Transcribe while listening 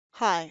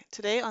Hi,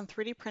 today on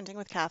 3D Printing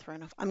with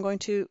Catherine, I'm going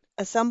to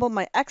assemble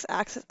my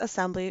X-axis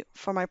assembly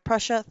for my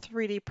Prusa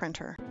 3D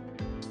printer.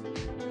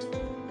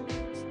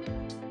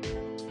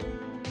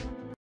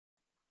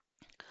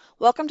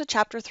 Welcome to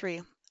Chapter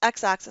 3,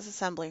 X-axis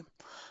assembly.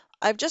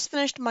 I've just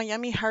finished my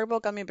yummy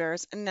Haribo gummy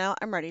bears and now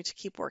I'm ready to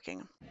keep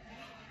working.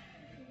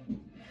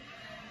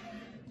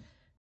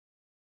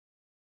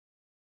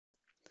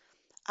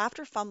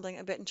 After fumbling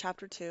a bit in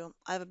Chapter 2,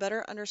 I have a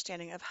better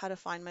understanding of how to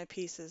find my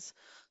pieces,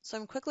 so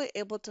I'm quickly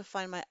able to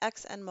find my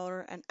X-end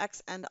motor and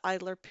X-end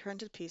idler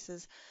printed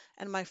pieces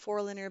and my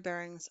 4 linear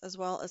bearings, as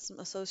well as some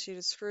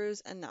associated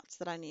screws and nuts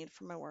that I need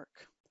for my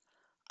work.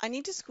 I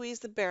need to squeeze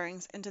the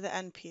bearings into the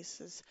end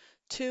pieces,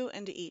 2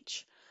 into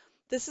each.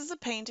 This is a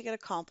pain to get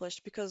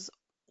accomplished because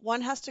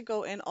one has to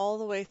go in all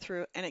the way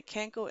through and it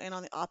can't go in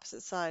on the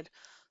opposite side,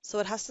 so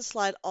it has to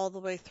slide all the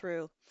way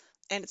through,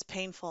 and it's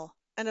painful.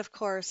 And of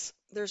course,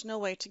 there's no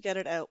way to get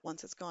it out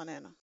once it's gone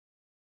in.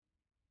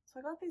 So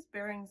I got these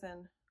bearings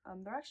in.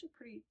 They're actually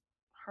pretty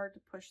hard to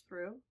push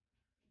through.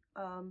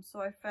 So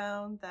I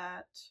found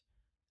that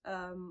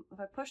if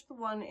I push the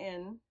one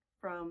in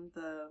from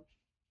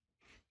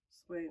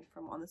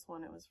on this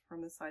one, it was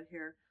from this side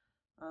here.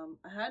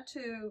 I had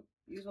to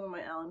use one of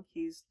my Allen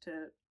keys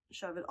to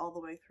shove it all the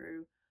way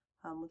through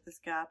with this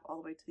gap all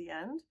the way to the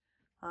end,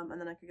 and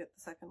then I could get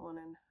the second one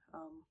in.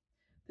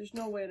 There's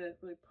no way to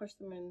really push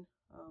them in,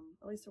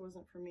 at least it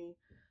wasn't for me,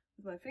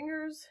 with my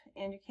fingers,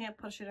 and you can't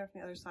push it in from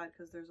the other side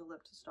because there's a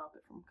lip to stop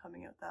it from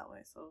coming out that way,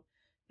 so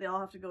they all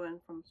have to go in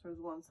from sort of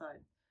the one side.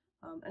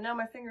 And now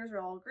my fingers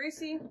are all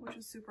greasy, which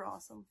is super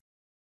awesome.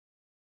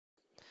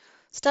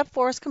 Step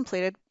 4 is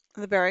completed,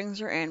 the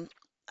bearings are in,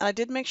 and I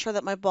did make sure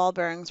that my ball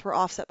bearings were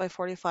offset by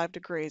 45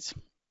 degrees.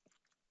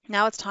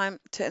 Now it's time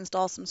to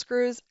install some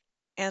screws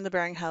and the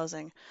bearing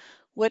housing,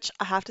 which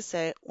I have to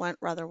say went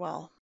rather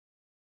well.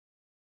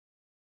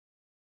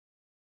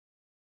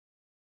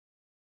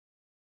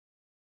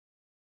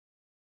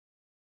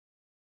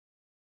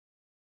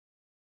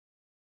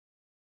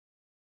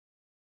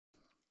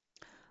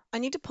 I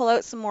need to pull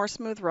out some more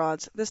smooth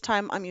rods. This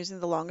time I'm using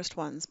the longest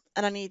ones,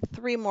 and I need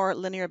 3 more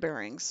linear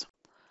bearings.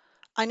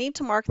 I need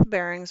to mark the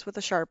bearings with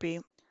a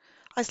Sharpie.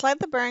 I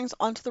slide the bearings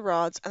onto the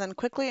rods and then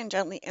quickly and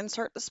gently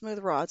insert the smooth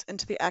rods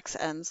into the X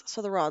ends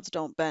so the rods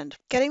don't bend.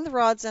 Getting the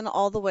rods in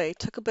all the way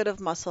took a bit of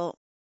muscle.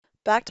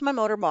 Back to my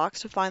motor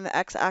box to find the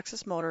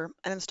X-axis motor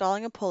and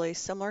installing a pulley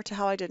similar to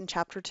how I did in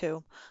Chapter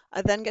 2.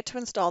 I then get to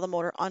install the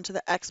motor onto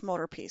the X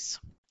motor piece.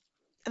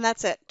 And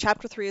that's it.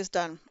 Chapter 3 is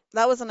done.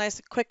 That was a nice,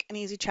 quick, and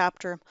easy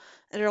chapter,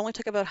 and it only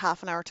took about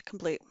half an hour to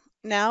complete.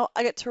 Now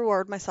I get to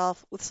reward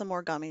myself with some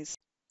more gummies.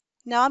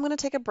 Now I'm going to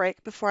take a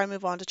break before I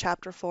move on to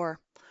Chapter 4.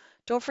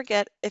 Don't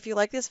forget, if you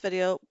like this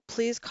video,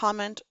 please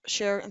comment,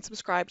 share, and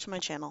subscribe to my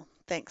channel.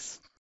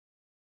 Thanks.